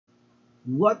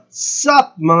What's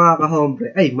up mga kahombre?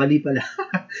 Ay, mali pala.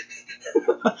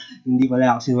 Hindi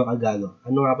pala ako si makagago.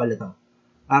 Ano nga pala to?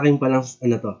 Aking palang,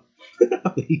 ano to?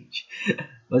 Page.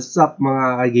 What's up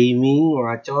mga ka-gaming,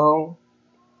 mga chong?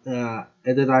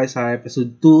 Ito tayo sa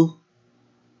episode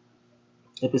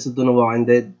 2. Episode 2 ng Walking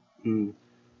Dead.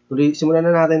 Tuloy, simulan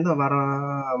na natin to para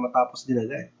matapos din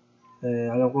agad.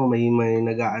 Alam ko may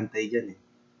nag-aantay dyan eh.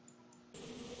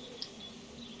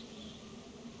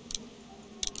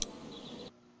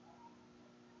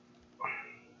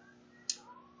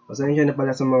 Pasensya na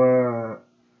pala sa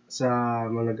mga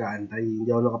nag-aantay.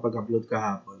 Hindi ako nakapag-upload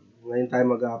kahapon. Ngayon tayo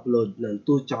mag-upload ng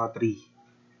 2 tsaka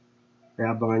 3.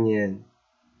 Kaya abangan nyo yan.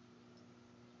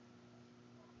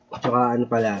 Tsaka ano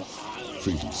pala.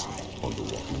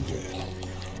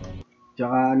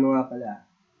 Tsaka ano nga pala.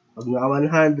 Pag naka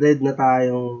 100 na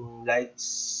tayong likes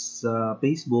sa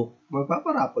Facebook,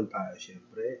 magpaparapol tayo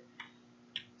syempre.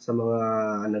 Sa mga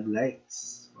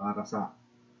nag-likes. Para sa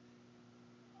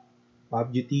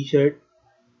PUBG t-shirt.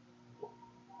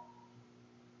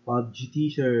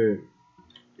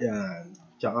 Yan.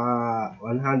 Tsaka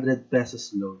 100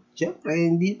 pesos load. Siyempre,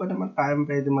 hindi pa naman tayo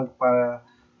pwede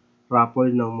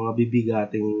magpa-raffle ng mga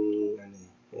bibigating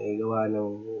gawa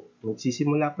ng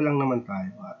magsisimula pa lang naman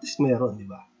tayo. At least meron, di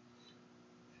ba?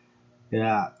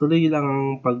 Kaya tuloy lang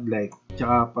ang pag-like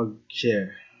tsaka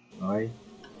pag-share. Okay?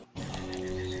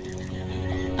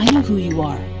 I know who you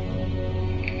are.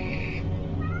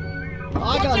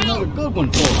 I got another good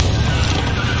one for you.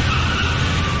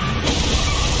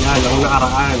 Yan, ang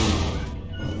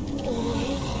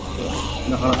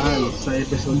nakaraan sa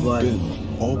episode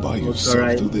 1. All by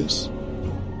yourself through this?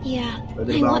 Yeah,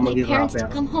 I want my parents to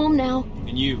come home now.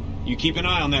 And you keep an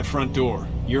eye on that front door.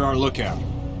 You're our lookout.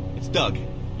 It's Doug.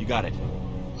 You got it.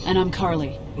 And I'm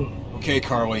Carly. Okay,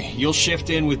 Carly. You'll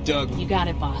shift in with Doug. You got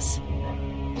it, boss.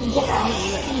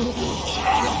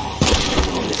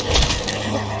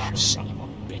 Son of a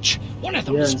bitch. One of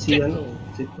them Yan, was si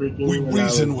freaking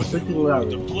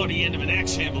the bloody end of an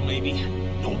axe handle, maybe.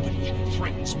 Nobody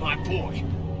threatens my boy.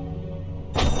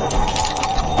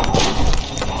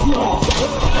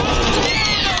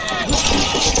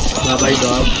 Bye-bye,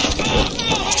 dog.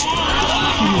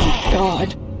 Oh my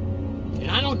God.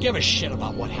 And I don't give a shit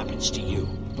about what happens to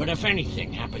you. But if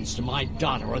anything happens to my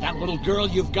daughter or that little girl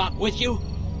you've got with you,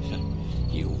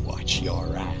 you watch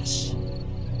your ass.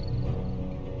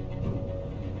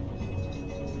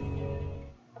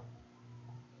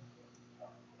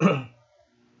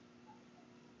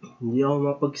 Hindi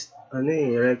ako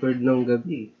record ng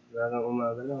gabi. Parang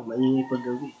umaga lang, maingay pag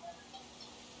gabi.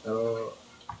 Pero,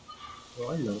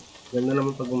 okay lang. Ganda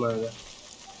naman pag umaga.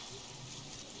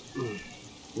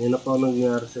 Yan na po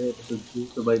nangyari sa episode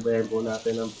 2. Subaybayan po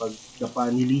natin ang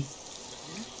pagdapa ni Lee.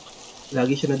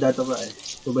 Lagi siya nadatapa eh.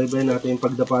 Subaybayan natin yung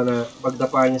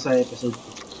pagdapa niya sa episode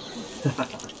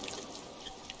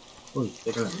 2. Uy,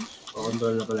 teka lang.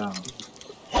 Pakontrol na pala ako.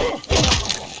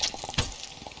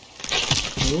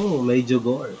 Oh, medyo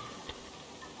gore.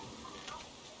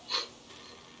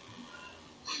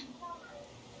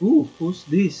 Ooh, who's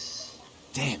this?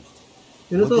 Damn it.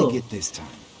 What'd they get this time?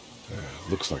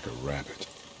 Looks like a rabbit.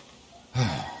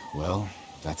 Well,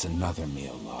 that's another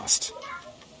meal lost.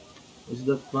 Who's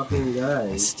the fucking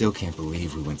guy? I still can't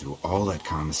believe we went through all that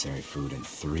commissary food in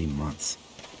 3 months.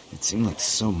 It seemed like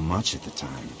so much at the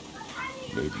time.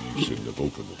 Maybe you shouldn't have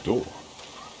opened the door.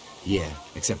 Yeah,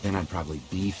 except then I'd probably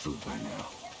be food by now.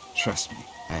 Trust me,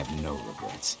 I have no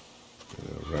regrets.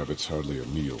 Rabbit's hardly a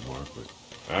meal, Mark, but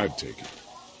I'd take it.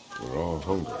 We're all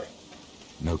hungry.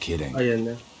 No kidding. Ayan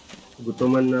na.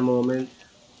 Gutuman na moment.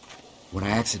 When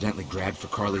I accidentally grabbed for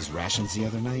Carly's rations the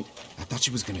other night, I thought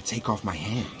she was gonna take off my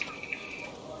hand.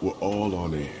 We're all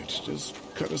on edge. Just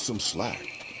cut us some slack.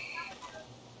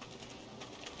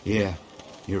 Yeah,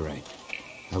 you're right.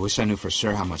 I wish I knew for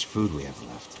sure how much food we have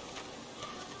left.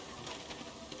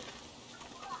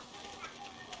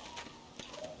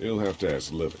 You'll have to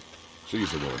ask Lily. She's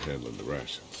the one handling the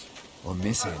rations. Or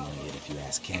mishandling it if you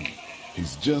ask Kenny.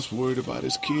 He's just worried about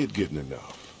his kid getting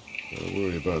enough. I'll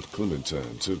worry about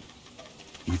Clementine, too.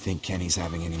 You think Kenny's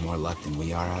having any more luck than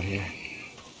we are out here?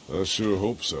 I sure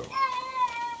hope so.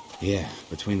 Yeah,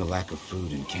 between the lack of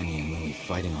food and Kenny and Lily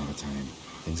fighting all the time,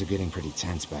 things are getting pretty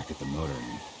tense back at the motor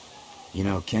inn. You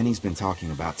know, Kenny's been talking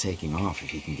about taking off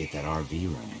if he can get that RV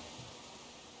running.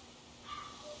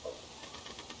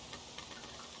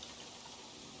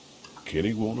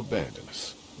 Kenny won't abandon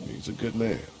us. He's a good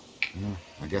man. Yeah,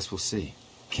 I guess we'll see.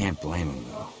 Can't blame him,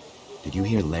 though. Did you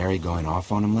hear Larry going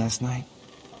off on him last night?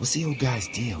 What's the old guy's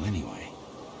deal, anyway?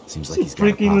 Seems like he's got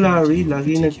a freaking Larry,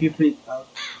 lagi nag-freak out.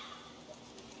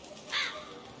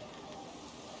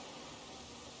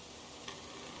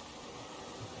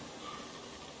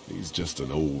 He's just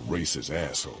an old racist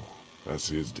asshole. That's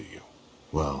his deal.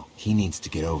 Well, he needs to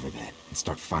get over that and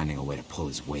start finding a way to pull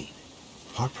his weight.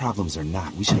 Heart problems or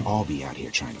not, we should all be out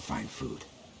here trying to find food.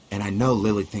 And I know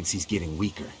Lily thinks he's getting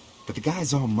weaker, but the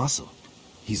guy's all muscle.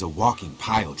 He's a walking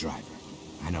pile driver.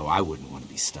 I know I wouldn't want to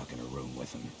be stuck in a room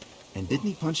with him. And didn't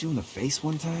he punch you in the face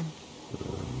one time?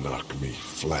 Knock me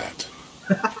flat.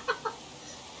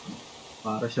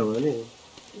 Para siyang ano eh.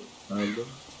 Tawag.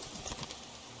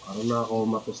 Parang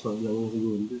nakakomatos na lang yung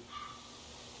segundo.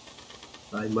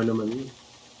 Time ba naman yun?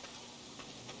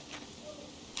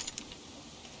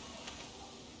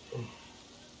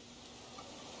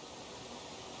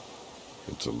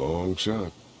 It's a long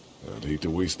shot. I'd hate to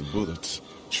waste the bullets.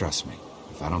 Trust me,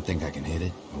 if I don't think I can hit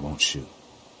it, I won't shoot.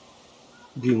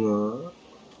 Di nga.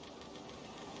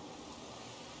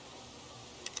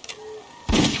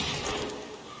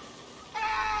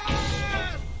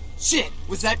 Shit!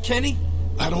 Was that Kenny?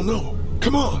 I don't know.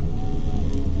 Come on!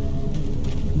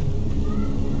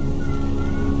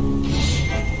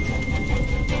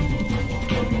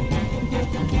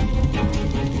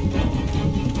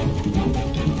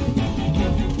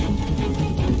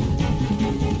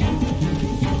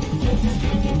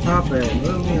 Happened?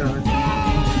 Ano nangyari?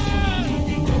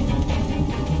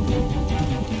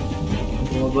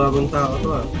 Mababang tao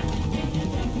to ah.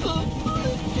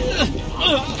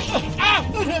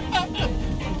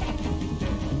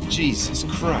 Jesus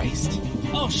Christ.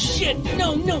 Oh shit!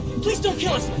 No, no! Please don't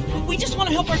kill us! We just want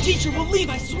to help our teacher. We'll leave,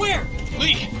 I swear!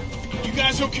 Lee, you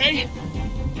guys okay?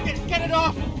 Get it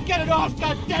off! Get it off!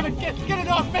 God damn it! Get it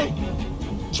off me!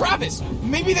 Travis!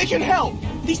 Maybe they can help!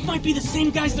 These might be the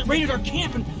same guys that raided our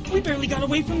camp, and we barely got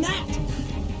away from that.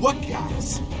 What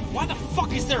guys? Why the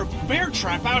fuck is there a bear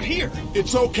trap out here?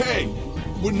 It's okay.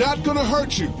 We're not gonna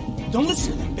hurt you. Don't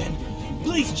listen to them, Ben.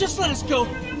 Please, just let us go.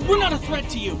 We're not a threat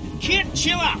to you. Kid,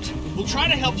 chill out. We'll try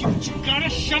to help you, but you gotta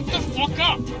shut the fuck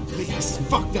up. Lee, this is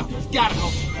fucked up. We've gotta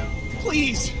help you.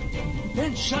 Please.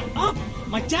 Ben, shut up.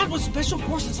 My dad was Special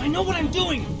Forces. I know what I'm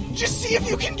doing. Just see if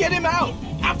you can get him out.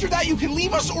 After that, you can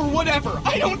leave us or whatever.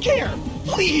 I don't care.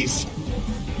 Please.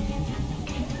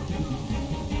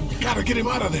 Gotta get him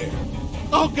out of there.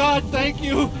 Oh, God, thank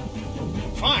you.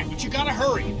 Fine, but you gotta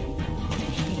hurry.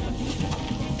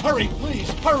 Hurry, please,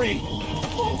 hurry.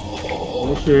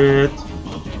 Oh shit.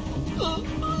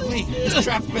 Lee, this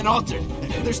trap's been altered.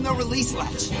 There's no release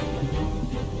latch.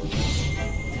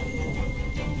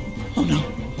 Oh no.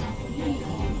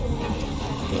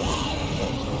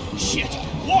 Shit,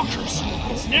 walkers.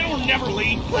 It's now or never,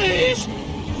 Lee. Please,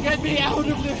 get me out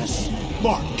of this.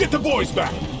 Mark, get the boys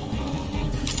back.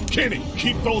 Kenny,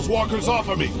 keep those walkers off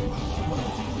of me.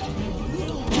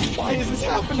 Why is this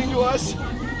happening to us?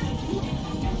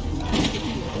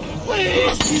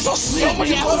 Please! There's so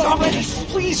much already!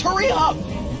 Please, hurry up!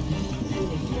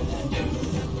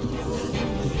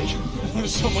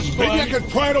 There's so much Maybe I can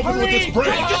pry it open with this bridge.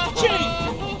 Get the chain!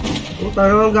 Kung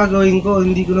tayo ang gagawin ko,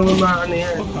 hindi ko naman maano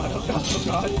yan.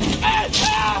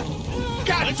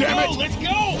 God damn it! Let's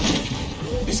go!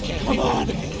 This can't be on.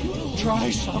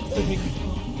 Try something.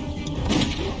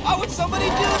 How would somebody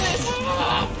do this?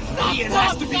 It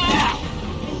has to be now!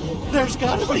 There's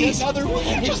gotta be another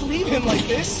way. Just leave him like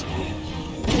this.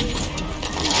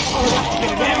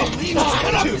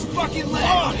 Get up his fucking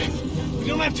leg! We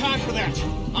don't have time for that.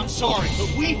 I'm sorry,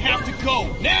 but we have to go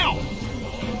now!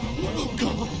 Oh,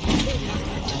 God.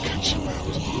 To get you out.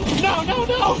 No, no,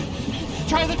 no!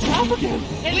 Try the trap again.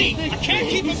 Lee, I can't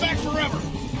keep him back forever.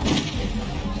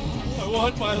 I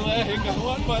want my leg. I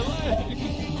want my leg.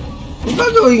 Ang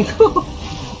gagawin ko?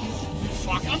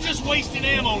 Fuck, I'm just wasting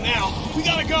ammo now. We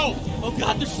gotta go. Oh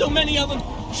God, there's so many of them.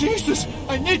 Jesus,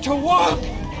 I need to walk.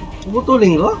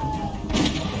 Puputulin ko?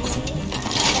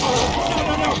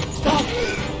 No, stop.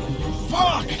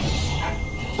 Fuck!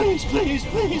 Please, please,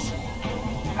 please.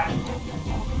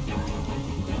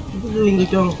 Puputulin ko,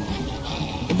 Chong.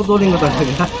 Puputulin ko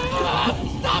talaga.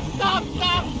 Stop, stop,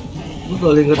 stop.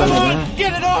 Puputulin ko Come talaga. on,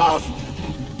 get it off.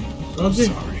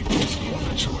 Okay. Sorry, there's no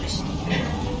other choice.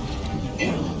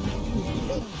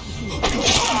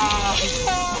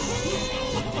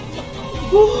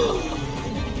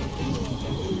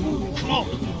 Come on,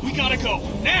 we gotta go.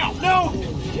 Now! No,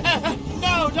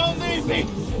 no, don't leave me.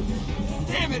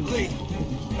 Damn it, Lee!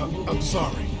 I'm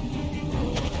sorry.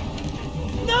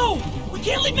 No! We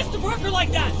can't leave Mr. Barker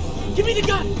like that! Give me the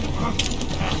gun!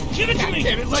 Give it to me!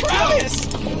 Damn it, let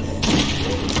Travis.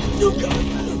 You gun!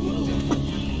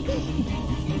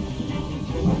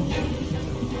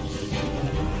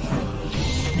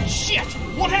 Shit!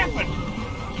 What happened?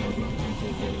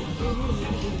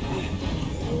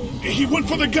 He went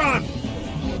for the gun.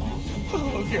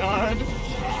 Oh, God.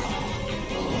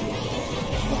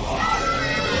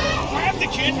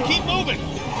 shit. Keep moving.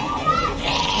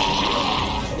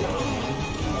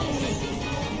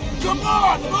 Come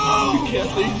on, move! You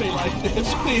can't leave me like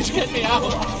this. Please get me out.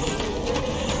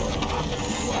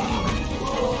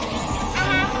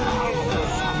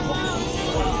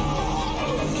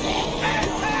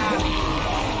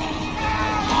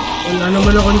 Wala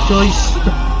naman akong choice.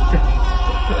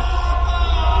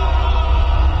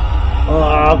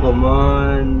 Come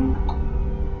on.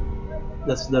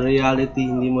 That's the reality.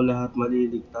 Hindi mo lahat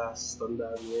maliligtas.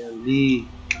 Tandaan mo yan, Lee.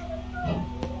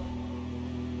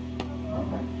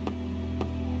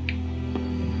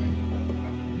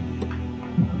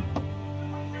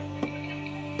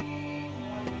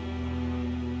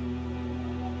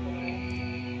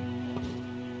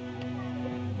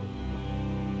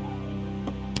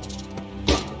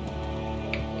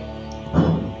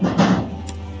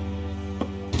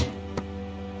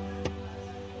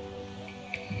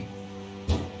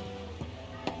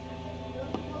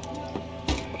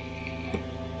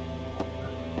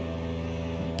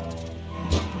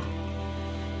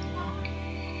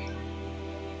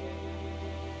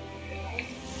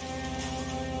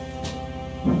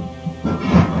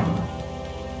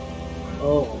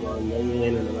 Oh, come on.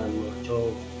 Nangingay na naman mga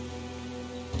chong.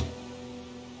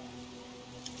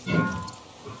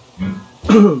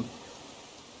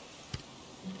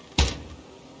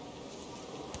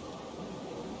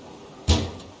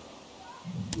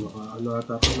 Ano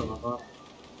ata ako nakaka...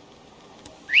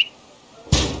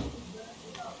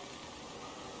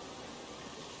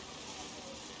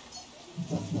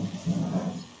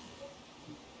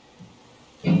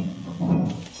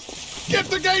 Get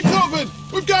the gates open!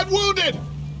 We've got wounded!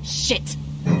 Shit!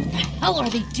 What the hell are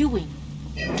they doing?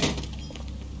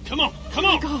 Come on, come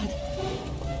on! Oh, God.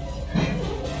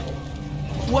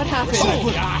 What happened? Oh,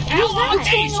 Hell, what's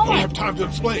going I on? don't have time to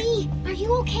explain. Lee, are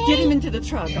you okay? Get him into the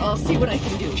truck. I'll see what I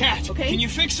can do. Cat, okay? can you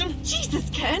fix him? Jesus,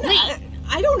 Ken. Lee.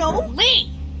 I don't know. Lee!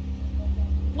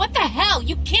 What the hell?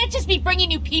 You can't just be bringing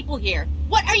new people here.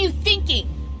 What are you thinking?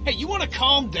 Hey, you want to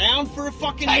calm down for a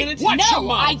fucking Hey, minute? watch your No,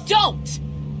 mouth. I don't.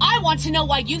 I want to know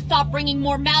why you thought bringing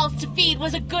more mouths to feed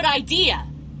was a good idea.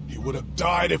 He would have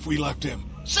died if we left him.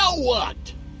 So what?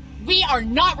 We are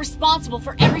not responsible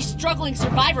for every struggling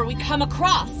survivor we come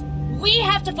across. We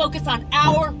have to focus on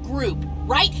our group,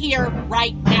 right here,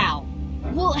 right now.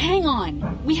 Well, hang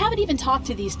on. We haven't even talked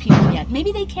to these people yet.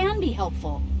 Maybe they can be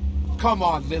helpful. Come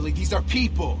on, Lily. These are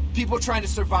people. People trying to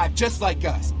survive just like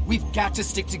us. We've got to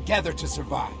stick together to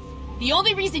survive. The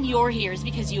only reason you're here is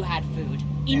because you had food.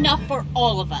 Enough for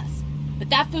all of us.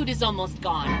 But that food is almost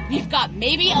gone. We've got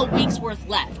maybe a week's worth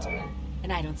left.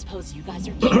 And I don't suppose you guys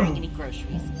are carrying any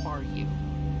groceries, are you?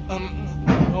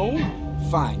 No?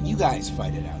 Fine, you guys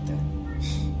fight it out then.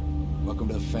 Welcome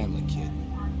to the family, kid.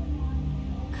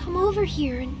 Come over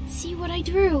here and see what I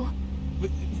drew.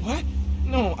 What?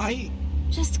 No,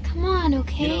 Just come on,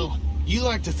 okay? You know, you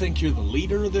like to think you're the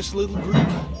leader of this little group,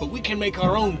 but we can make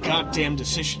our own goddamn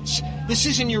decisions. This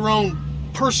isn't your own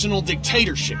personal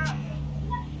dictatorship.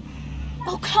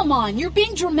 Oh, come on. You're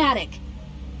being dramatic.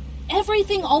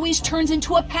 Everything always turns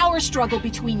into a power struggle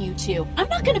between you two. I'm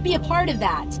not going to be a part of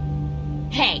that.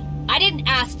 Hey, I didn't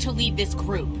ask to lead this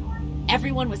group.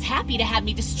 Everyone was happy to have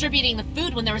me distributing the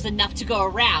food when there was enough to go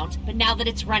around, but now that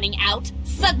it's running out,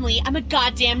 suddenly I'm a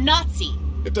goddamn Nazi.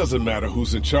 It doesn't matter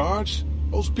who's in charge.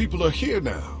 Those people are here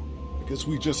now. I guess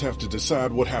we just have to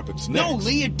decide what happens next. No,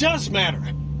 Lee, it does matter.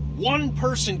 One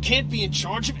person can't be in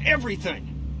charge of everything.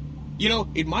 You know,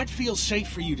 it might feel safe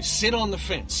for you to sit on the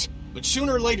fence, but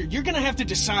sooner or later, you're gonna have to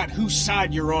decide whose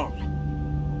side you're on.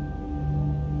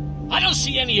 I don't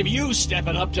see any of you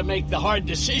stepping up to make the hard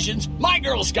decisions. My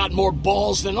girl's got more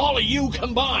balls than all of you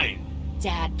combined.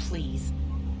 Dad, please.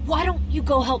 Why don't you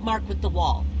go help Mark with the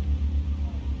wall?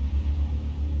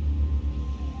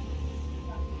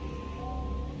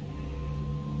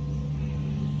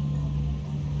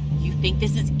 You think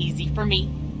this is easy for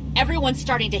me? Everyone's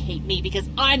starting to hate me because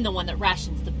I'm the one that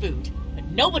rations the food, but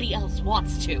nobody else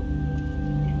wants to.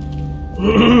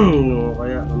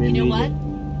 You know what?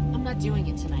 I'm not doing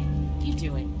it tonight. You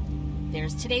do it.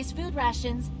 There's today's food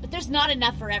rations, but there's not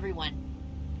enough for everyone.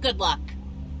 Good luck.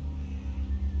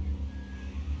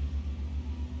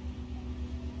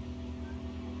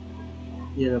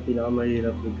 Yan ang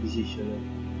pinakamahirap na decision.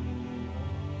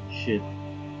 Shit.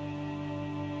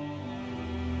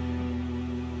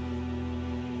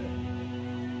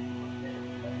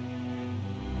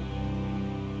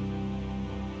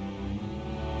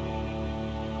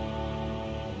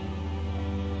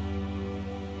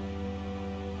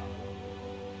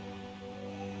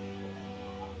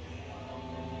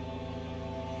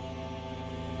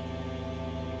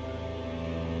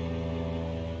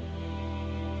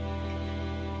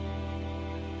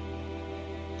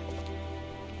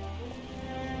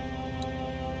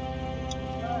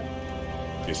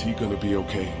 Is he gonna be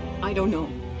okay? I don't know.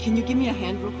 Can you give me a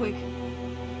hand real quick?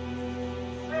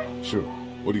 Sure.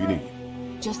 What do you need?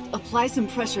 Just apply some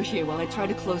pressure here while I try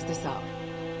to close this out.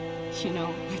 You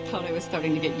know, I thought I was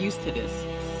starting to get used to this,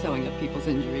 sewing up people's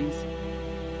injuries.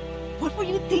 What were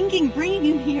you thinking bringing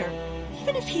him here?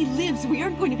 Even if he lives, we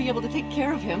aren't going to be able to take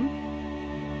care of him.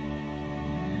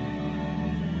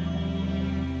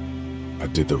 I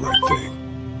did the right thing.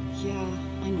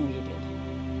 Yeah, I know you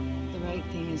did. The right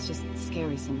thing is just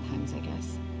scary sometimes, I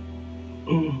guess.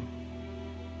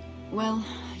 Well,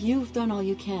 you've done all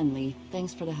you can, Lee.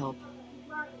 Thanks for the help.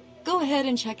 Go ahead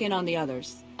and check in on the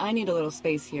others. I need a little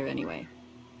space here anyway.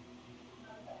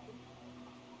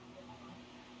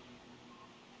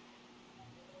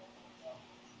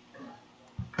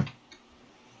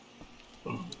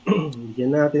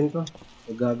 Bigyan natin to.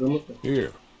 Magagamot eh.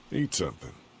 Here, eat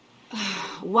something.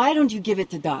 Why don't you give it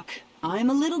to Doc? I'm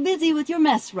a little busy with your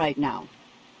mess right now.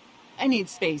 I need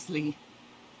space, Lee.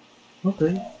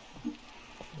 Okay.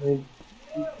 I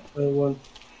want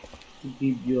to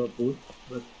give you a food,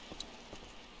 but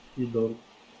you don't.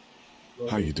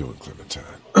 How you doing, Clementine?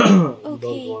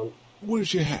 Okay.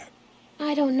 Where's your hat?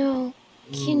 I don't know.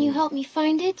 Can you help me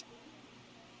find it?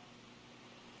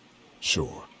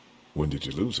 Sure. When did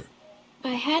you lose it?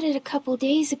 I had it a couple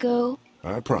days ago.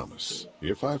 I promise.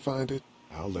 If I find it,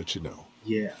 I'll let you know.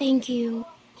 Yeah. Thank you.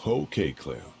 Okay,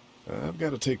 Clem. I've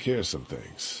got to take care of some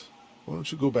things. Why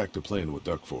don't you go back to playing with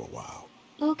Duck for a while?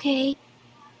 Okay.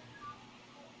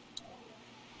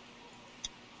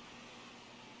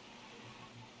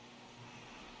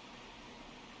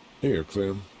 Here,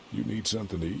 Clem. You need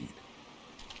something to eat.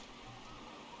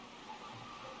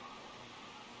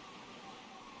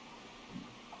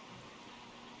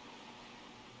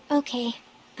 Okay.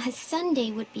 A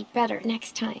Sunday would be better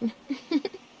next time.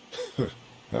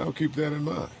 I'll keep that in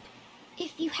mind.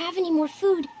 If you have any more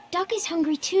food, Duck is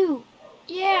hungry too.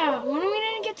 Yeah, when are we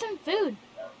gonna get some food?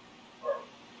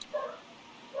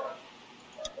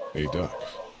 Hey, Duck.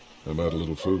 How about a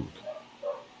little food?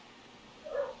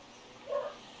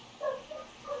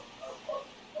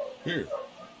 Here.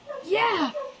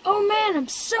 Yeah! Oh man, I'm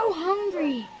so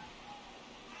hungry!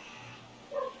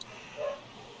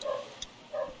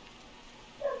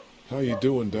 How you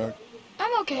doing, Duck?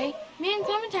 I'm okay. Me and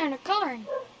Clementine are coloring.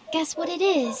 Guess what it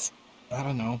is? I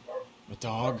don't know. A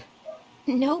dog?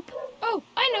 Nope. Oh,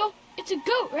 I know. It's a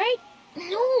goat, right?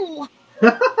 No!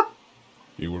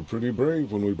 You were pretty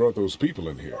brave when we brought those people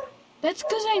in here. That's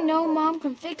because I know Mom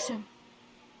can fix him.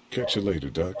 Catch you later,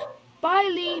 Duck. Bye,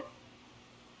 Lee.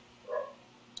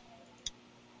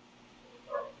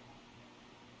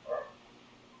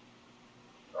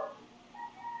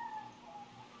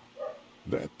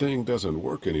 That thing doesn't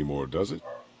work anymore, does it?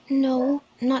 No,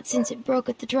 not since it broke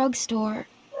at the drugstore.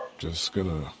 Just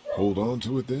gonna hold on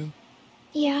to it then?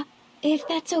 Yeah, if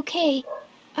that's okay.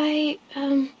 I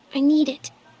need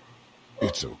it.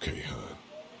 It's okay, hon.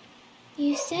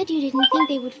 You said you didn't think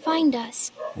they would find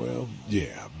us. Well,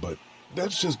 yeah, but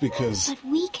that's just because... But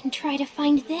we can try to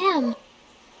find them.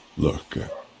 Look,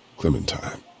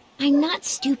 Clementine. I'm not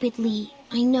stupid, Lee.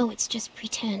 I know it's just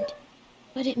pretend.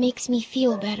 But it makes me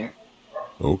feel better.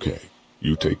 Okay,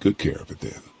 you take good care of it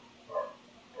then.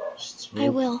 I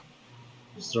will.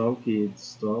 Strong kids,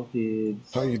 strong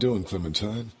kids. How you doing,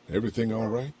 Clementine? Everything all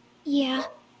right? Yeah.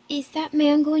 Is that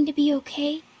man going to be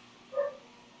okay?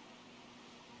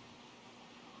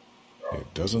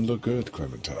 It doesn't look good,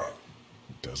 Clementine.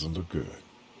 It doesn't look good.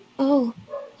 Oh,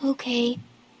 okay.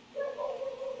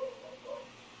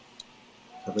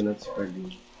 Sabi na si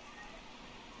Carlene.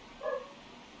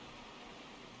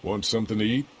 Want something to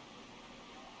eat?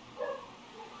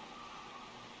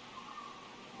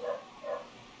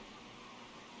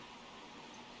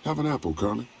 Have an apple,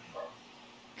 Carly.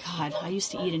 God, I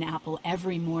used to eat an apple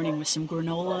every morning with some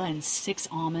granola and 6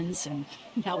 almonds, and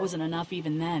that wasn't enough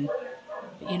even then.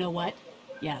 But you know what?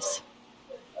 Yes.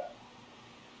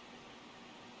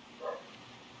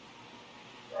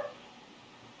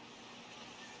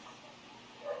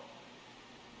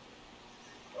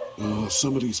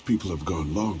 Some of these people have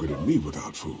gone longer than me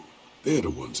without food. They're the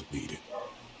ones that need it.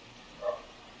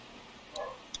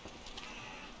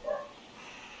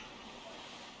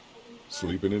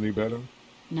 Sleeping any better?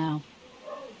 No.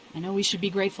 I know we should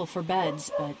be grateful for beds,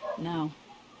 but no,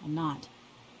 I'm not.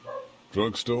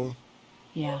 Drugstore?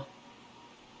 Yeah.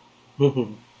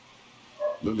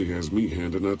 Lily has me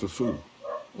handing out the food.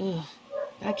 Ugh,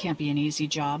 that can't be an easy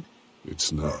job.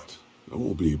 It's not. I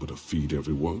won't be able to feed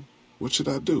everyone. What should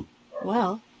I do?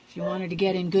 Well, if you wanted to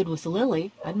get in good with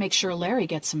Lily, I'd make sure Larry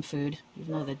gets some food,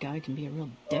 even though that guy can be a real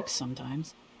dick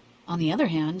sometimes. On the other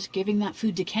hand, giving that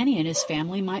food to Kenny and his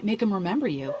family might make him remember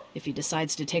you if he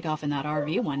decides to take off in that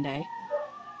RV one day.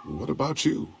 What about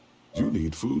you? You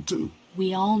need food too.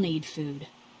 We all need food.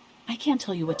 I can't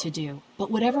tell you what to do,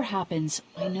 but whatever happens,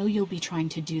 I know you'll be trying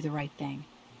to do the right thing.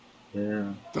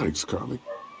 Yeah. Thanks, Carly.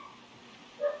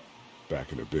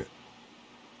 Back in a bit.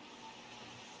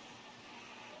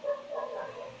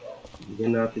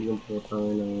 Bigyan natin yung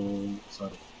putang ng...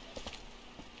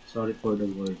 Sorry for the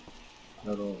word.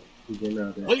 Pero, bigyan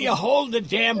natin. Will you hold the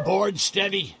damn board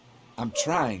steady? I'm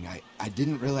trying. I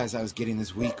didn't realize I was getting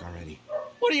this weak already.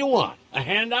 What do you want? A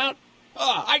handout?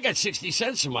 Oh, I got 60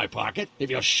 cents in my pocket, if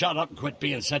you'll shut up and quit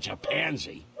being such a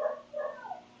pansy.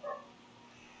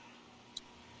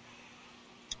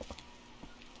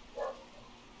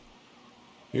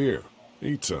 Here,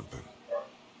 eat something.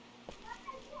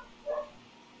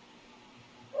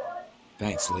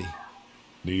 Thanks, Lee.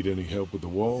 Need any help with the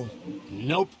wall?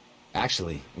 Nope.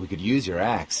 Actually, we could use your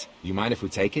axe. Do you mind if we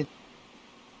take it?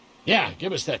 Yeah,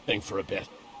 give us that thing for a bit.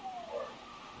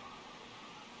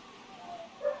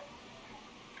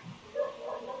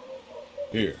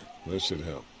 Here, this should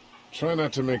help. Try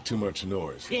not to make too much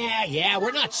noise. Yeah,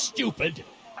 we're not stupid.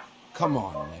 Come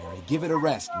on, Larry. Give it a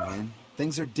rest, man.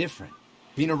 Things are different.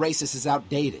 Being a racist is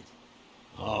outdated.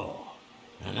 Oh,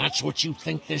 and that's what you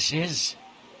think this is?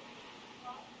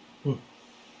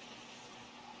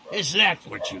 Is that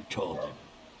what you told him?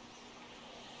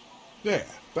 Yeah,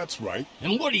 that's right.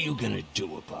 And what are you gonna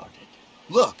do about it?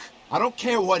 Look, I don't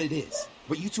care what it is,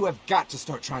 but you two have got to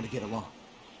start trying to get along.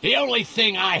 The only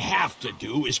thing I have to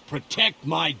do is protect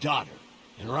my daughter.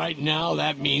 And right now,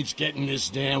 that means getting this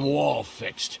damn wall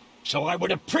fixed. So I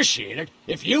would appreciate it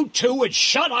if you two would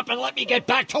shut up and let me get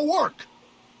back to work.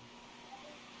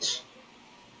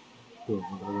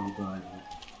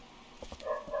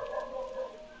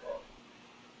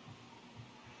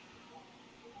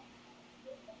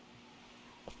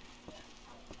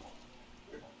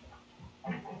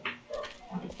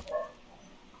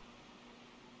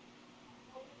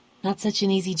 Not such an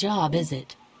easy job, is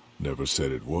it? Never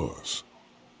said it was.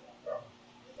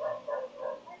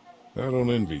 I don't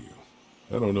envy you.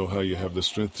 I don't know how you have the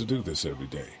strength to do this every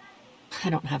day. I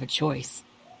don't have a choice.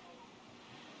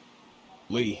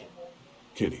 Lee.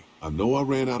 Kenny, I know I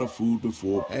ran out of food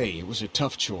before. Hey, it was a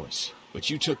tough choice, but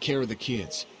you took care of the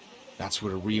kids. That's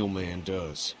what a real man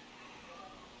does.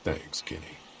 Thanks,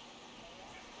 Kenny.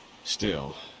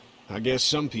 Still, I guess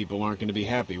some people aren't going to be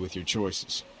happy with your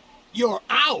choices. You're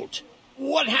out!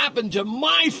 What happened to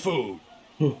my food?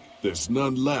 There's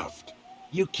none left.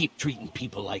 You keep treating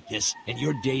people like this, and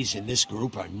your days in this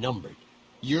group are numbered.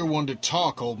 You're one to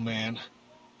talk, old man.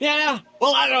 Yeah?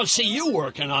 Well, I don't see you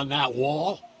working on that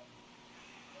wall.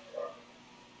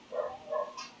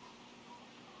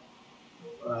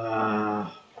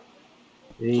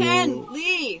 Ken,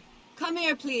 Lee, come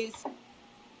here, please.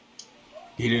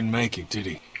 He didn't make it, did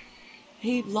he?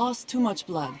 He lost too much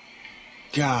blood.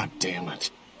 God damn it.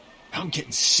 I'm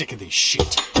getting sick of this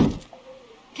shit.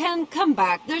 Ken, come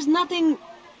back. There's nothing...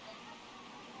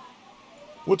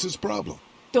 What's his problem?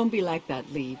 Don't be like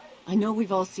that, Lee. I know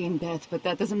we've all seen death, but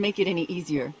that doesn't make it any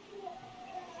easier.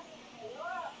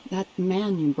 That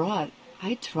man you brought,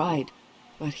 I tried,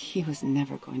 but he was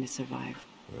never going to survive.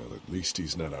 Well, at least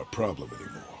he's not our problem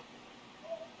anymore.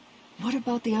 What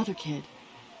about the other kid?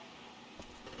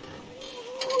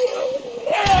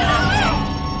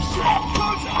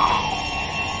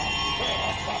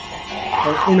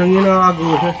 Inang yun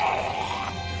nakakagulat.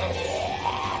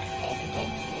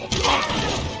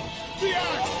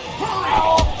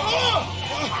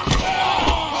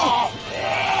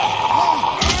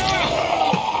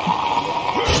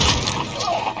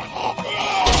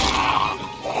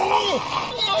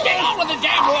 Get out of the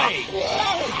damn way!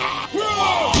 Damn it!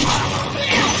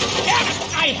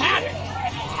 I had it!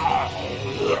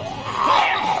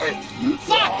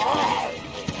 Fuck!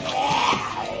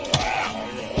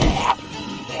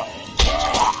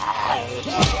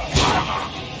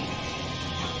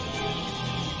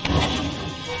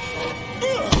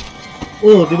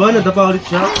 Oh, di ba? Nadapa ulit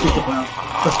siya. Ito pa.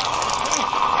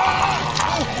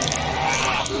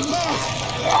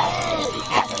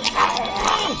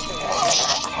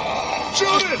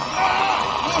 Shoot it!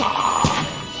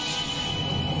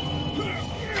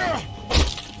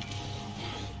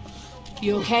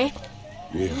 You okay?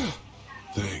 Yeah,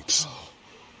 thanks.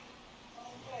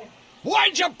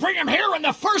 Why'd you bring him here in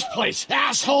the first place,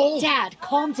 asshole? Dad,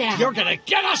 calm down. You're gonna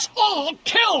get us all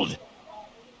killed!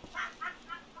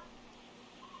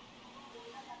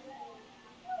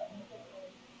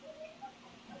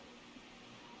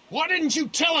 Why didn't you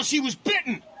tell us he was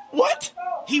bitten? What?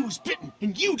 He was bitten,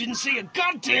 and you didn't say a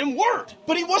goddamn word!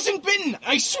 But he wasn't bitten,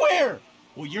 I swear!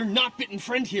 Well, your not-bitten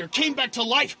friend here came back to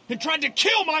life and tried to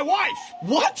kill my wife!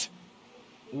 What?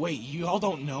 Wait, you all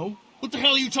don't know? What the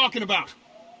hell are you talking about?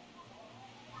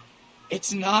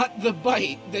 It's not the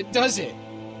bite that does it.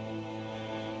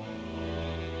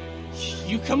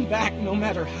 You come back no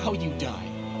matter how you die.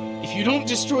 If you don't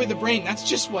destroy the brain, that's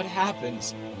just what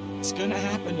happens. It's gonna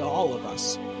happen to all of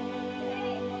us.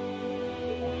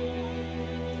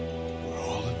 We're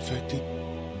all infected?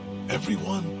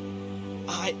 Everyone?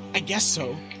 I guess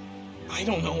so. I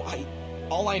don't know.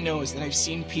 All I know is that I've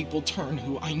seen people turn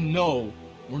who I know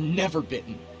were never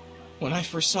bitten. When I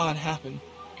first saw it happen,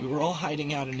 we were all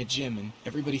hiding out in a gym and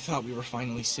everybody thought we were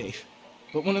finally safe.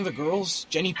 But one of the girls,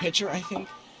 Jenny Pitcher, I think,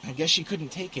 I guess she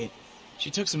couldn't take it. She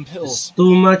took some pills. It's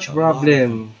too much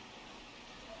problem.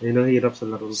 Yun ang hirap sa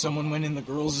laro. Someone went in the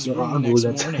girls' room the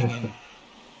next morning and...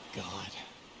 God.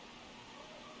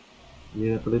 Hindi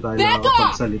na tuloy tayo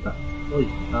nakakapagsalita. Uy,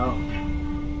 tao.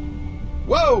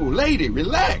 Whoa, lady,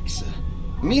 relax.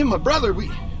 Me and my brother, we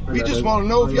just want to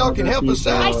know if y'all can help us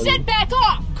out. I said back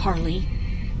off! Carly.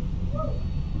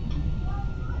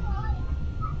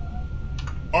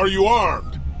 Are you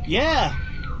armed? Yeah,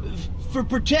 for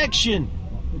protection.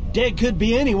 Dead could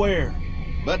be anywhere.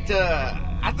 But,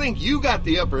 I think you got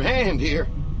the upper hand here.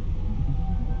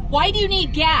 Why do you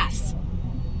need gas?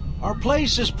 Our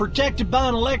place is protected by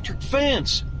an electric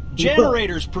fence.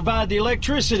 Generators provide the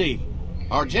electricity.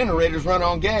 Our generators run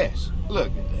on gas.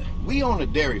 Look, we own a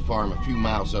dairy farm a few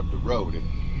miles up the road, and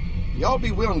if y'all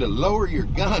be willing to lower your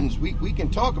guns, we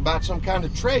can talk about some kind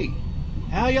of trade.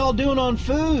 How y'all doing on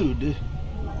food?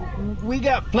 We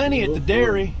got plenty at the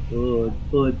dairy. Good.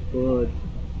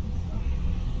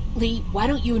 Lee, why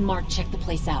don't you and Mark check the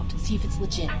place out, see if it's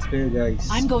legit? Okay, guys.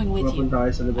 I'm going with you.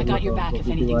 I got your back if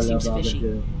anything seems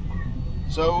fishy.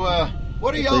 So,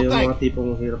 what do y'all think? Mga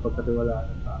tipong hirap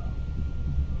pagkatiwalaan ng tao.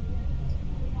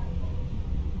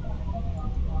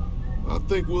 I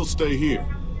think we'll stay here.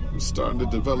 We're starting to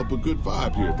develop a good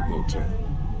vibe here at the motel.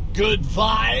 Good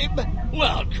vibe?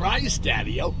 Well, Christ,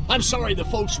 Daddy-o. I'm sorry the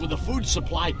folks with the food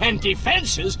supply and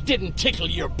defenses didn't tickle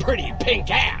your pretty pink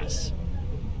ass.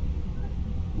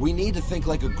 We need to think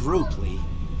like a group, Lee.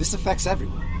 This affects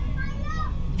everyone.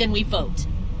 Then we vote.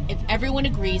 If everyone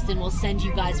agrees, then we'll send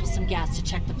you guys with some gas to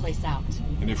check the place out.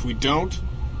 And if we don't?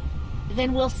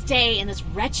 Then we'll stay in this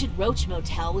wretched roach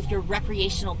motel with your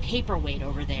recreational paperweight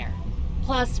over there.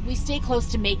 Plus, we stay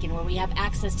close to Macon where we have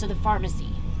access to the pharmacy.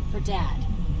 For Dad.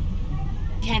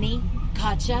 Kenny?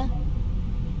 Katja?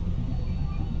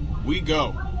 We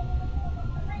go.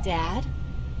 Dad?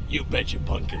 You betcha,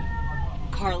 Pumpkin.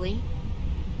 Carly?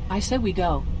 I said we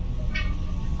go.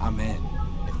 I'm in.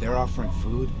 If they're offering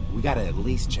food, we gotta at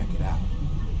least check it out.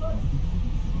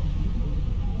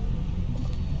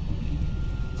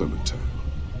 Clementine,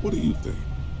 what do you think?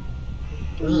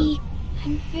 Lee,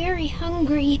 I'm very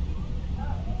hungry.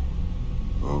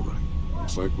 All right.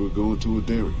 Looks like we're going to a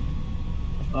dairy.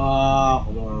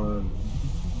 Come on.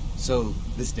 So,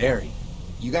 this dairy,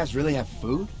 you guys really have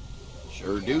food?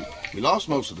 Sure do. We lost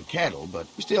most of the cattle, but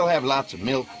we still have lots of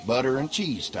milk, butter, and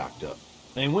cheese stocked up.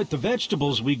 And with the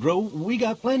vegetables we grow, we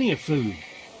got plenty of food.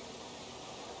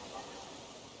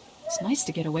 It's nice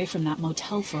to get away from that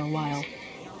motel for a while.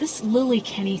 This Lily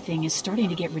Kenny thing is starting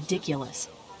to get ridiculous.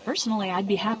 Personally, I'd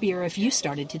be happier if you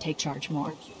started to take charge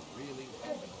more.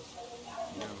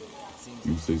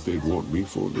 You think they'd want me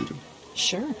for a leader?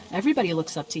 Sure, everybody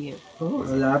looks up to you.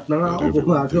 Not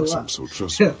everyone thinks I'm so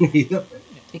trustworthy.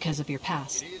 Because of your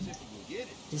past.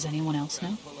 Does anyone else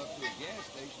know?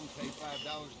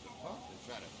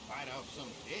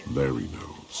 Larry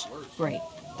knows. Great.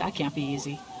 That can't be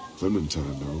easy.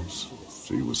 Clementine knows.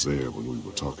 She was there when we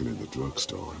were talking in the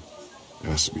drugstore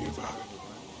and asked me about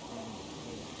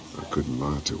it. I couldn't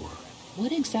lie to her.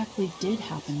 What exactly did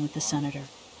happen with the senator?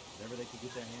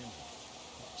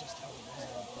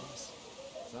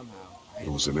 It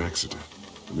was an accident.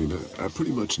 I mean, I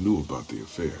pretty much knew about the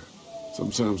affair.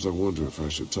 Sometimes I wonder if I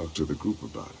should talk to the group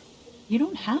about it. You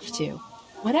don't have to.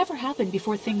 Whatever happened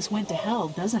before things went to hell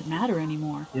doesn't matter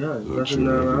anymore. Yeah, it doesn't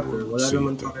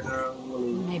matter.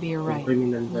 Maybe you're right.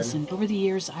 Listen, over the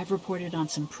years, I've reported on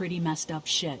some pretty messed up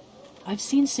shit. I've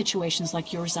seen situations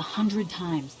like yours 100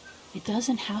 times. It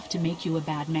doesn't have to make you a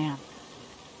bad man.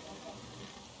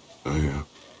 I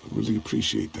really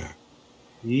appreciate that.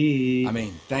 I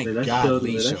mean, thank God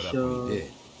Lee showed up when he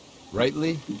did. Right,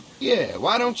 Lee? Yeah,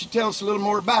 why don't you tell us a little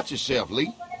more about yourself,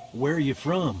 Lee? Where are you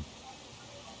from?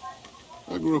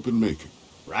 I grew up in Macon.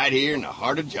 Right here in the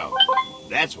heart of Georgia.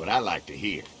 That's what I like to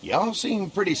hear. Y'all seem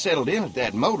pretty settled in at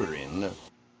that motor inn.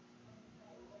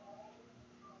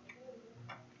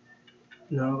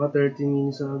 Nakaka 30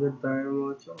 minutes na agad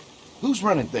tayo mga chong. Who's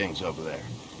running things over there?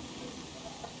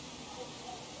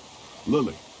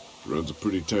 Lily runs a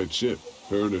pretty tight ship.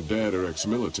 Her and her dad are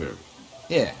ex-military.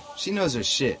 Yeah, she knows her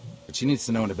shit, but she needs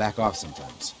to know when to back off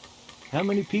sometimes. How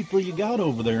many people you got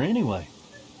over there anyway?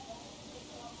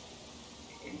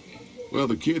 Well,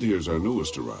 the kid here's our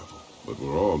newest arrival, but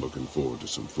we're all looking forward to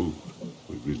some food.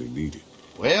 We really need it.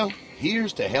 Well,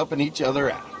 here's to helping each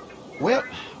other out. Well,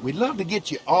 we'd love to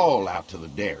get you all out to the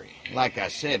dairy. Like I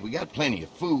said, we got plenty of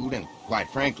food, and quite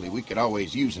frankly, we could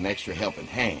always use an extra helping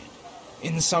hand.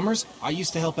 In the summers, I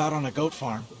used to help out on a goat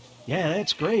farm. Yeah,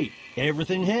 that's great.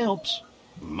 Everything helps.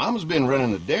 Mama's been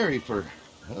running the dairy for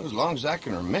as long as I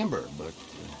can remember, but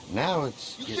now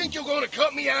it's... You think you're gonna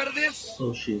cut me out of this?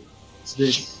 Oh shit. What's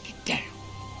this? Get down.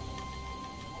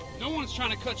 No one's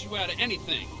trying to cut you out of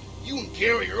anything. You and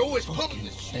Gary are always pulling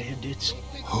this shit. Bandits.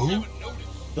 Who?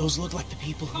 Those look like the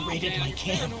people who raided my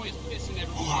camp.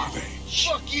 Who are they?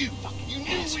 Fuck you! You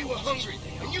knew we were hungry,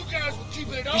 and you guys were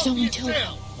keeping it all There's to only two.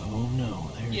 yourself. Oh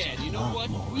no, there's Yeah, you know what?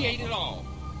 We ate it all.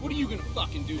 What are you gonna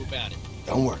fucking do about it?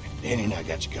 Don't worry, Danny and I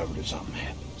got you covered if something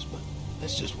happens, but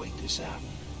let's just wait this out.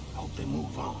 Hope they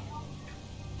move on.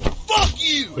 Fuck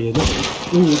you! Ayan na.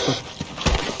 Ooh, ito.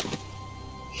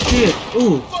 Shit!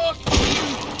 Ooh! Fuck you!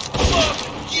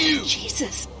 Fuck you!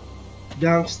 Jesus.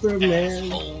 Gangster,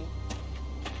 man. Asshole.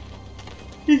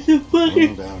 It's a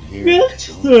fucking Down here.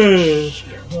 gangster!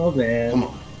 Oh, man. Come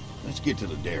on, let's get to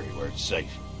the dairy where it's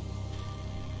safe.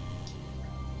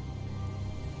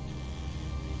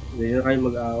 Hindi na kayo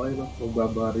mag-away, no?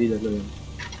 Magbabaril na yun.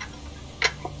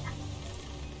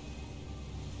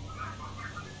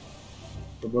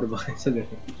 Pabor ba kayo sa ganun?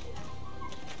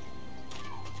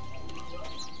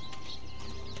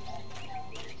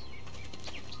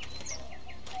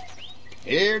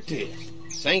 Here it is,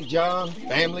 St. John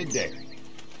Family Dairy.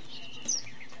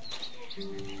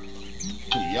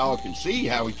 Y'all can see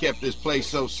how we kept this place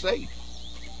so safe.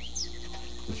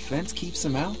 The fence keeps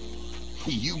them out?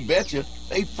 You betcha.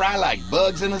 They fry like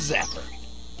bugs in a zapper.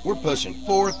 We're pushing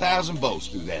 4,000 volts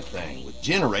through that thing with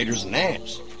generators and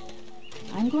amps.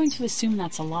 I'm going to assume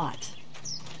that's a lot.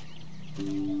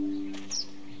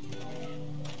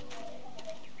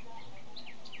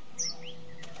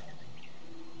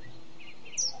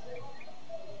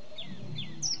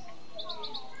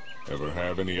 Ever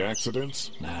have any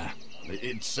accidents? Nah.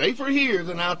 It's safer here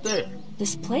than out there.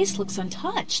 This place looks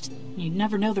untouched. You'd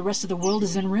never know the rest of the world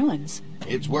is in ruins.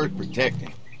 It's worth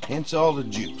protecting, hence all the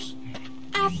juice.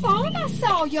 I thought I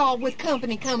saw y'all with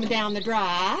company coming down the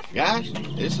drive. Guys,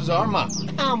 this is our mama.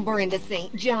 I'm Brenda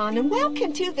St. John, and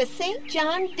welcome to the St.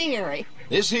 John Dairy.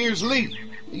 This here's Lee.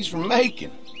 He's from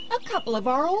Macon. A couple of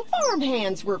our old farm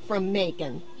hands were from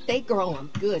Macon. They grow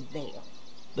 'em good there.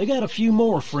 They got a few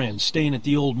more friends staying at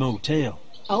the old motel.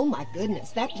 Oh my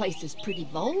goodness, that place is pretty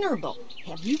vulnerable.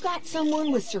 Have you got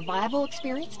someone with survival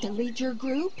experience to lead your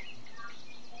group?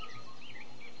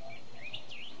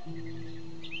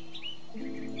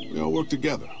 We all work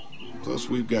together. Plus,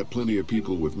 we've got plenty of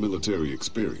people with military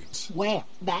experience. Well,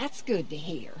 that's good to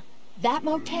hear. That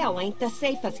motel ain't the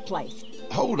safest place.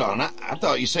 Hold on, I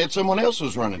thought you said someone else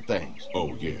was running things.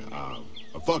 Oh, yeah,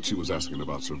 I thought she was asking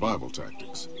about survival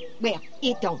tactics. Well,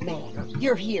 it don't matter.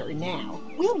 You're here now.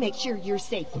 We'll make sure you're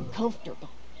safe and comfortable.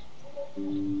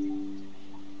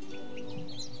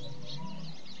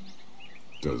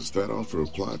 Does that offer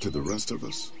apply to the rest of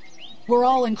us? We're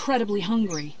all incredibly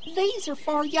hungry. These are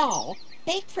for y'all.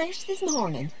 Baked fresh this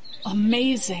morning.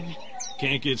 Amazing.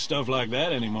 Can't get stuff like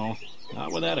that anymore.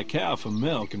 Not without a cow for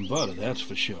milk and butter, that's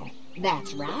for sure.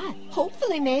 That's right.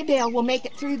 Hopefully Maybelle will make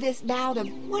it through this bout of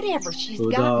whatever she's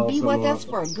got and be with us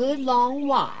for a good long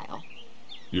while.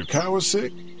 Your cow is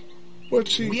sick?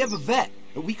 What's she... We have a vet.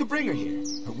 We could bring her here.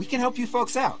 We can help you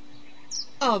folks out.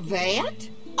 A vet?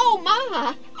 Oh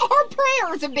my! Our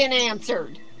prayers have been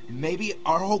answered. Maybe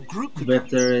our whole group could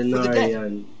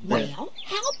Veterinarian. Well,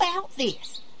 how about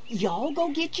this? Y'all go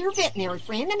get your veterinary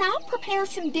friend and I'll prepare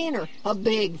some dinner. A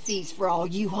big feast for all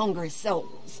you hungry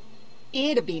souls.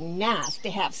 It'd be nice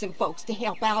to have some folks to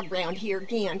help out around here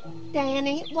again.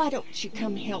 Danny, why don't you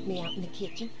come help me out in the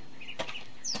kitchen?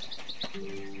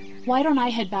 Why don't I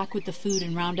head back with the food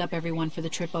and round up everyone for the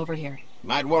trip over here?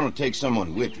 Might want to take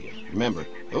someone with you. Remember,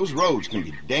 those roads can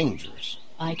be dangerous.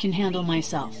 I can handle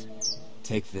myself.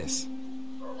 Take this.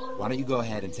 Why don't you go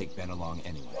ahead and take Ben along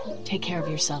anyway? Take care of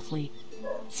yourself, Lee.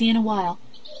 See you in a while.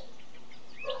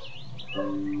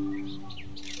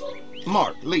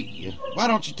 Mark, Lee, why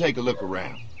don't you take a look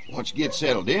around? Once you get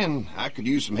settled in, I could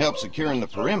use some help securing the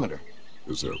perimeter.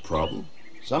 Is there a problem?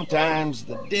 Sometimes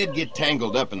the dead get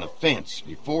tangled up in the fence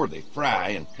before they fry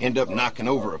and end up knocking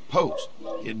over a post.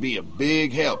 It'd be a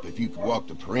big help if you could walk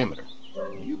the perimeter.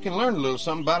 You can learn a little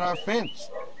something about our fence.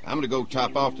 I'm gonna go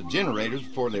top off the generators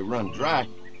before they run dry.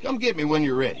 Come get me when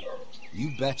you're ready.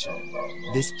 You betcha.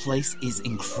 This place is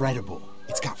incredible.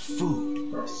 It's got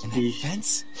food. And that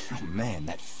fence? Oh man,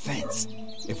 that fence.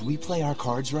 If we play our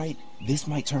cards right, this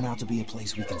might turn out to be a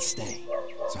place we can stay.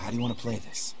 So how do you want to play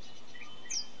this?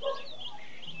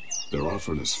 They're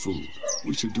offering us food.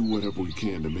 We should do whatever we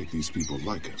can to make these people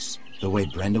like us. The way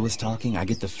Brenda was talking, I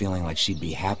get the feeling like she'd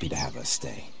be happy to have us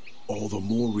stay. All the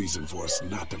more reason for us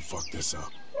not to fuck this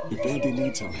up. If Andy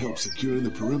needs some help securing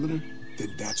the perimeter,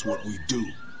 then that's what we do.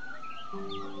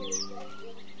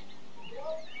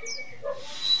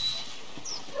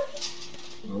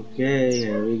 Okay,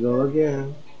 here we go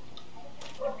again.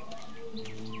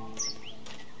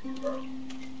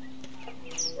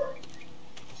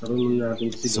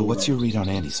 So what's your read on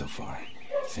Andy so far?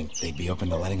 Think they'd be open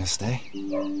to letting us stay?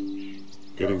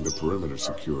 Getting the perimeter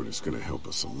secured is gonna help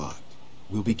us a lot.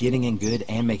 We'll be getting in good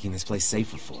and making this place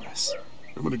safer for us.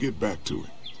 I'm gonna get back to it.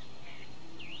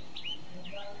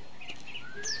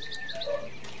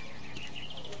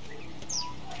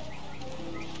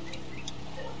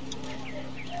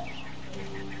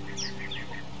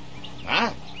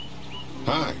 Hi.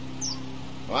 Hi.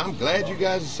 Well, I'm glad you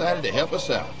guys decided to help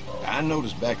us out. I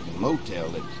noticed back at the motel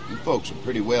that you folks are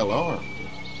pretty well armed.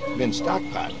 You've been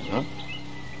stockpiling, huh?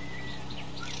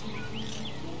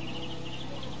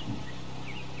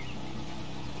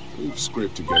 We've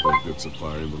scraped together a good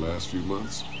supply in the last few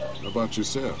months. How about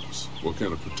yourselves? What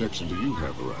kind of protection do you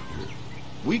have around here?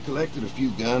 We collected a few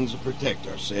guns to protect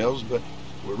ourselves, but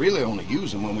we really only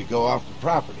use them when we go off the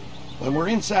property. When we're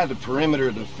inside the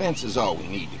perimeter, the fence is all we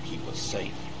need to keep us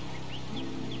safe.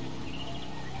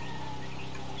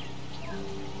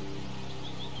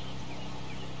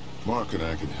 Mark and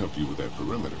I can help you with that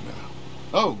perimeter now.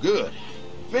 Oh, good.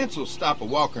 The fence will stop a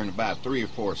walker in about 3 or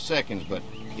 4 seconds, but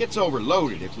gets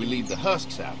overloaded if we leave the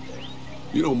husks out there.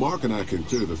 You know, Mark and I can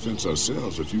clear the fence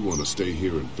ourselves if you want to stay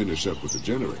here and finish up with the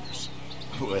generators.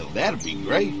 Well, that'd be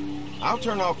great. I'll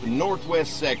turn off the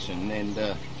northwest section, and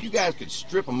if you guys could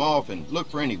strip them off and look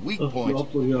for any weak points,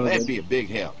 that'd be a big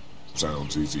help.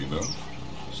 Sounds easy enough.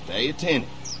 Stay attentive.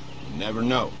 You never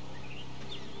know.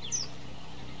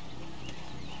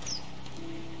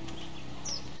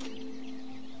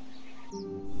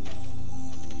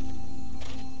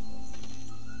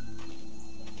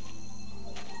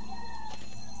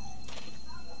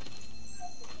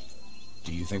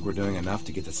 Do you think we're doing enough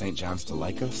to get the St. John's to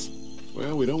like us?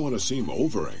 Well, we don't want to seem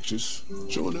over-anxious.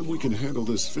 Showing them we can handle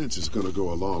this fence is going to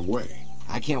go a long way.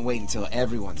 I can't wait until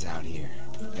everyone's out here.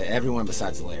 Everyone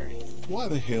besides Larry. Why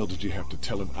the hell did you have to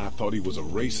tell him I thought he was a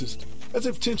racist? As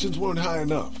if tensions weren't high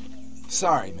enough.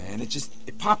 Sorry, man.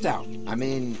 It popped out. I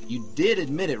mean, you did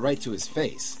admit it right to his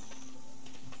face.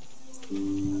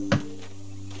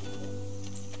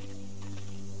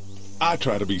 I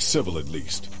try to be civil at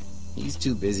least. He's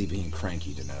too busy being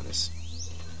cranky to notice.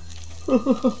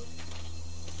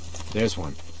 There's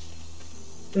one.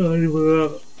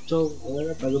 Ugh.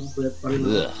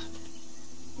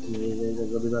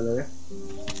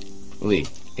 Lee,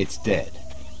 it's dead.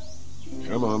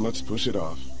 Come on, let's push it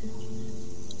off.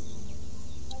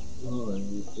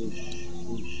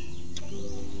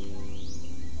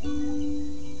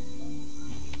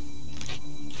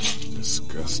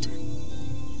 Disgusting.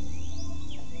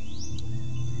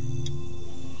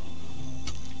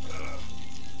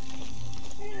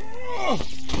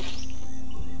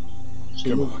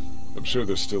 Come on. I'm sure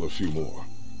there's still a few more.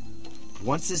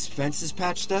 Once this fence is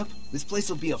patched up, this place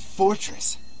will be a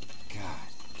fortress. God,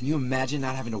 can you imagine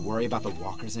not having to worry about the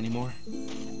walkers anymore?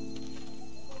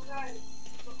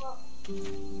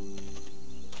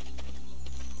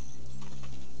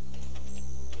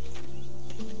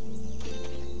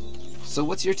 So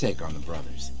what's your take on the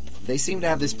brothers? They seem to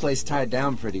have this place tied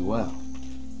down pretty well.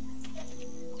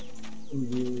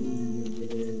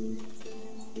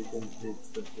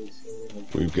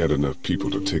 We've got enough people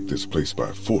to take this place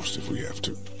by force if we have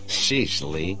to. Sheesh,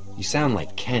 Lee. You sound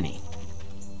like Kenny.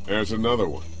 There's another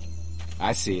one.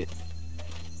 I see it.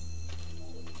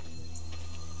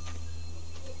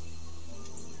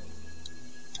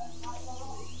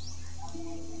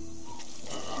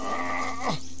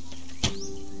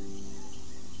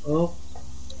 Oh.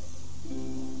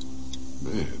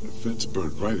 Man, the fence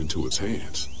burned right into its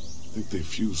hands. I think they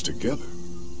fused together.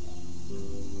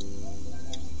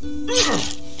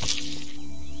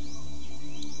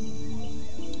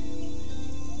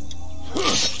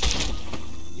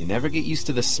 You never get used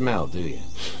to the smell, do you?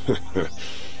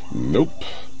 Nope.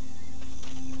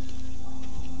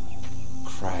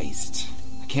 feast.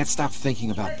 I can't stop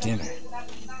thinking about dinner.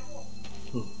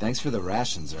 Thanks for the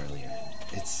rations earlier.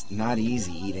 It's not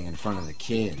easy eating in front of the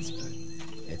kids, but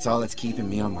it's all that's keeping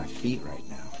me on my feet right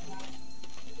now.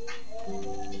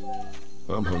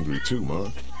 I'm hungry too,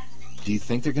 Mark. Do you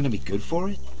think they're gonna be good for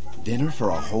it? Dinner for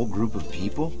a whole group of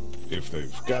people? If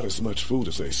they've got as much food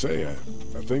as they say, I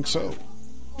think so.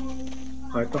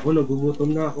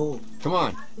 Come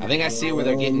on, I think I see where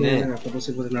they're getting in.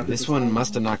 This one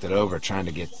must have knocked it over trying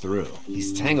to get through.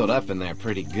 He's tangled up in there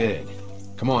pretty good.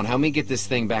 Come on, help me get this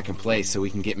thing back in place so we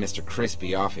can get Mr.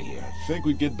 Crispy off of here. I think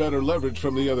we'd get better leverage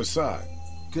from the other side.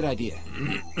 Good idea.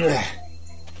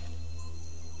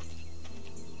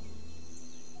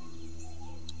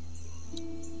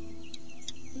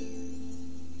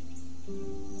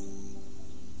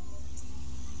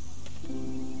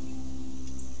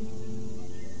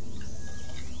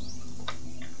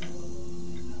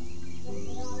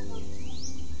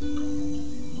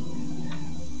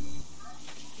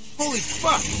 Holy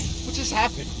fuck! What just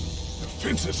happened? The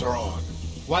fences are on.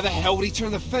 Why the hell would he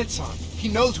turn the fence on? He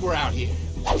knows we're out here.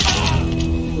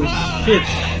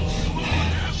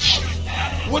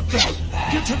 What the?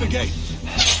 Get to the gate!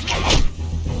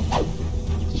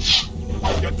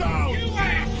 Get down! You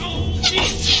asshole!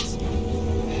 Jesus!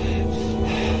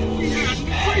 We had an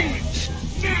agreement!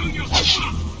 Now you're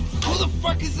fucked! Who the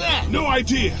fuck is that? No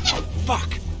idea!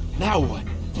 Fuck! Now what?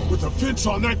 With the fence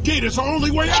on, that gate is our only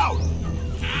way out!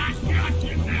 I got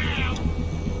you now!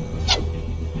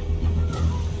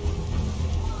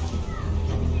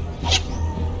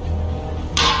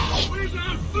 Where's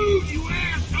our food, you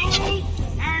asshole?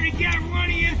 I already got one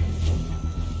of you!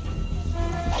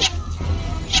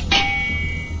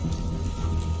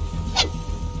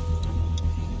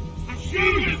 I'm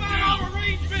shooting about our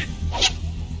arrangement!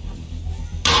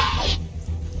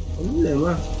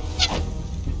 Problema.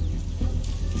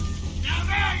 Now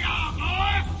there you are,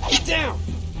 boy! Get down!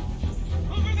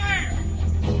 Over there!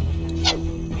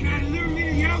 Trying to lure me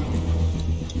to yoke?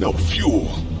 No fuel.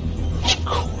 Of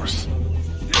course.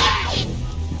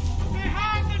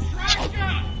 Behind the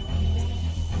tractor!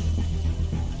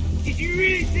 Did you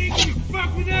really think you could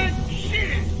fuck with us?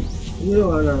 Shit!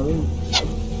 Ginawa namin.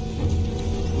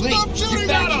 Lee, Stop shooting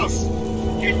at us!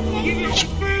 Give us the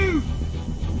food!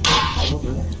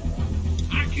 Okay.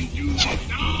 I can do this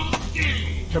all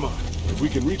day! Come on. If we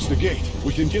can reach the gate,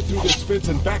 we can get through this fence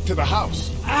and back to the house.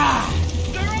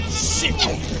 They're on the shit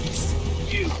that hurts!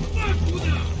 You fuck with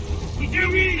us! Did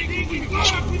you really think you could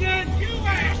fuck with us? You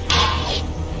asshole!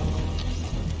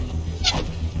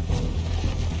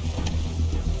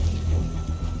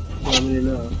 Dami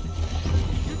nila.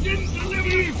 You didn't deliver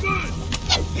your goods!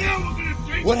 Now we're gonna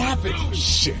take What happened?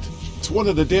 Shit. It's one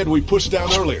of the dead we pushed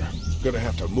down earlier. Gonna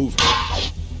have to move it.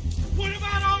 What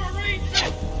about our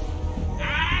arrangement?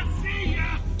 I see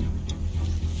ya!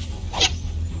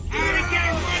 I already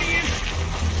got one of you!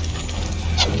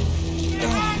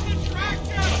 Behind the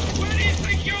tractor! Where do you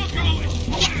think you're going?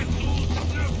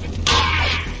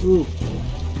 Asshole!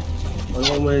 Ano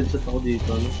kung may headset ako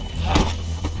dito, ano?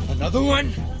 Another one?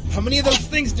 How many of those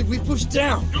things did we push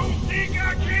down? Don't think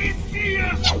I can't see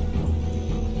ya!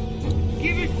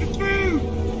 Give us the food!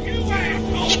 You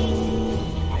asshole!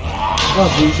 Ah,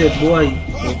 bullshit, buhay.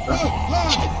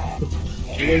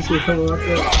 Buhay siya mga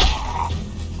sir.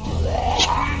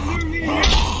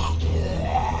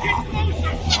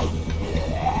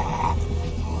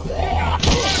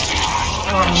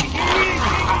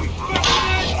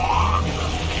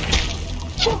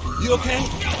 You okay?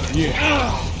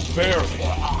 Yeah. Barely.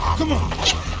 Come on.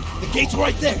 The gate's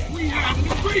right there. We have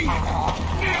an agreement!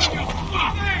 Now you're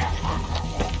fucked there!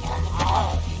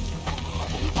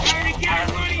 I already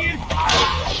got one of you!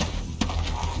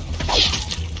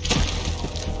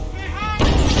 Behind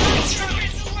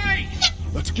the way!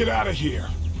 Let's get out of here.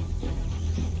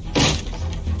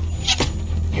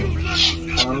 You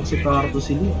lucky Parang si Cardo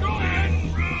sila. Go ahead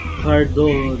and run! Cardo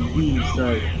D.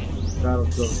 Sal.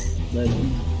 Cardo na D.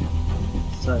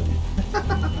 Sal.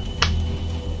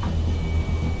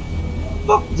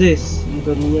 Fuck this!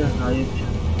 Dito niya, hayop siya.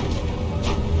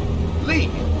 Lee,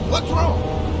 what's wrong?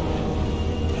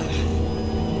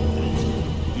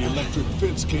 The electric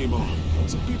fence came on.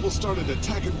 Some people started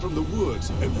attacking from the woods,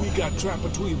 and we got trapped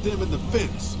between them and the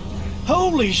fence.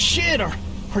 Holy shit, are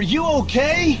you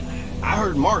okay? I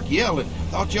heard Mark yelling.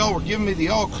 Thought y'all were giving me the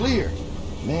all clear.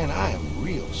 Man, I am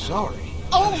real sorry.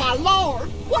 Oh, my Lord!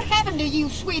 What happened to you,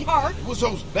 sweetheart? It was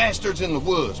those bastards in the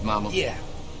woods, Mama. Yeah,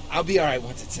 I'll be alright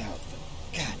once it's out.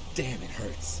 God damn, it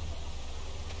hurts.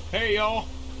 Hey, y'all.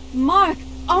 Mark!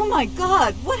 Oh my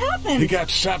god, what happened? He got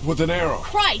shot with an arrow.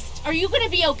 Christ, are you gonna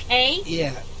be okay?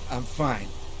 Yeah, I'm fine.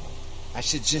 I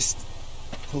should just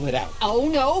pull it out. Oh,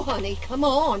 no, honey. Come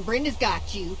on. Brenda's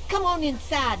got you. Come on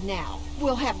inside now.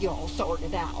 We'll have you all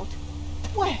sorted out.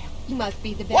 Well, you must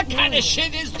be the What kind veterinarian. of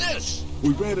shit is this?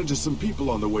 We ran into some people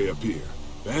on the way up here.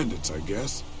 Bandits, I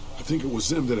guess. I think it was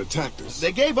them that attacked us.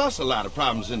 They gave us a lot of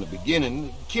problems in the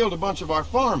beginning, killed a bunch of our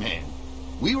farmhands.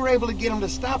 We were able to get them to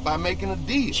stop by making a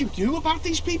deal. You knew about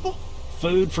these people?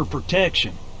 Food for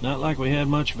protection. Not like we had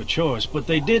much of a choice, but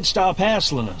they did stop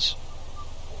hassling us.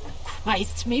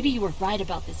 Christ, maybe you were right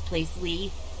about this place,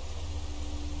 Lee.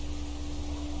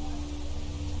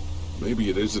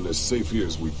 Maybe it isn't as safe here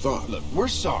as we thought. Look, we're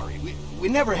sorry. We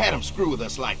never had them screw with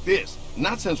us like this.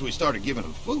 Not since we started giving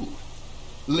them food.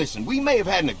 Listen, we may have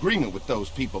had an agreement with those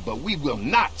people, but we will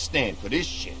not stand for this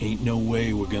shit. Ain't no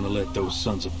way we're gonna let those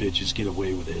sons of bitches get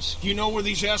away with this. Do you know where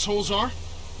these assholes are?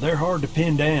 They're hard to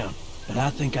pin down, but I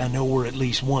think I know where at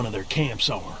least one of their camps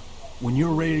are. When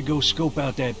you're ready to go scope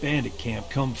out that bandit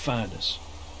camp, come find us.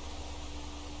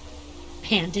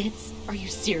 Bandits? Are you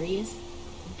serious?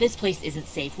 This place isn't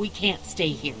safe. We can't stay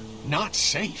here. Not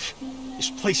safe? This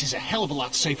place is a hell of a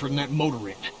lot safer than that motor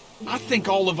inn. I think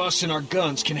all of us and our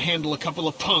guns can handle a couple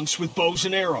of punks with bows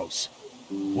and arrows.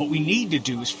 What we need to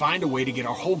do is find a way to get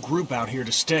our whole group out here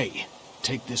to stay.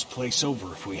 Take this place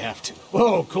over if we have to.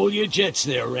 Whoa, cool your jets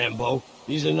there, Rambo.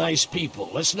 These are nice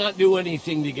people. Let's not do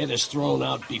anything to get us thrown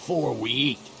out before we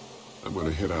eat. I'm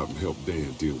gonna head out and help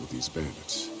Dan deal with these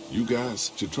bandits. You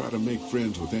guys should try to make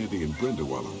friends with Andy and Brenda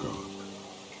while I'm gone.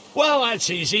 Well, that's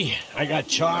easy. I got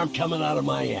charm coming out of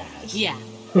my ass. Yeah,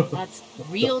 that's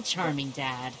real charming,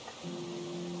 Dad.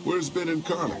 Where's Ben and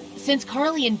Carly? Since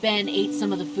Carly and Ben ate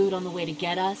some of the food on the way to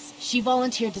get us, she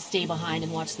volunteered to stay behind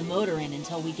and watch the motor inn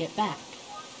until we get back.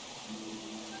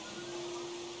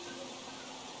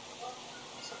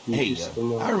 Hey,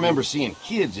 I remember seeing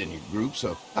kids in your group,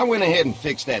 so I went ahead and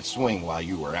fixed that swing while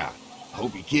you were out.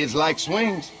 Hope you kids like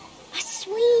swings. A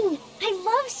swing! I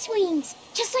love swings!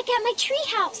 Just like at my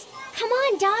treehouse. Come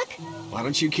on, Doc. Why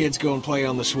don't you kids go and play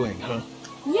on the swing, huh?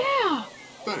 Yeah.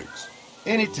 Thanks.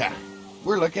 Anytime.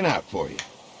 We're looking out for you.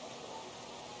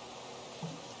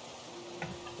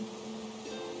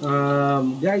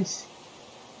 Guys,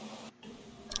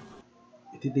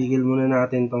 ititigil muna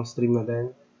natin tong stream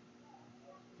natin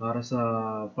para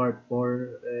sa part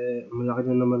 4. Malaki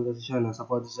na naman kasi siya, nasa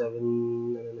 47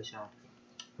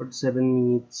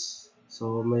 minutes,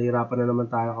 so mahirapan na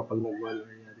naman tayo kapag nag 1 hour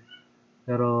yan,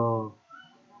 pero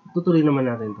tutuloy naman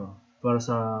natin to para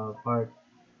sa part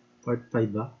 5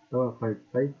 ba? Tama, part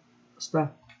 5?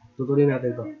 Basta, tutuloy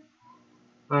natin to.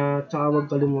 Tsaka huwag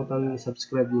kalimutan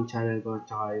subscribe yung channel ko,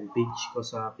 tsaka yung page ko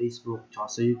sa Facebook, tsaka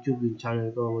sa YouTube yung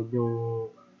channel ko. Huwag yung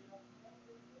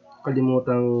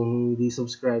kalimutang hindi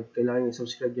subscribe. Kailangan yung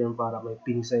subscribe yan para may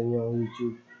ping sa inyo ang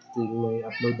YouTube tuwing may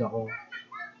upload ako.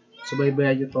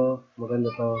 Subaybayan nyo to, maganda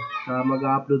to.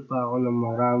 Mag-upload pa ako ng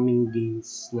maraming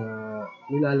games na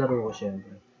nilalaro ko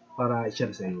syempre para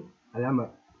i-share sa inyo.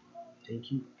 Salamat. Thank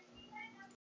you.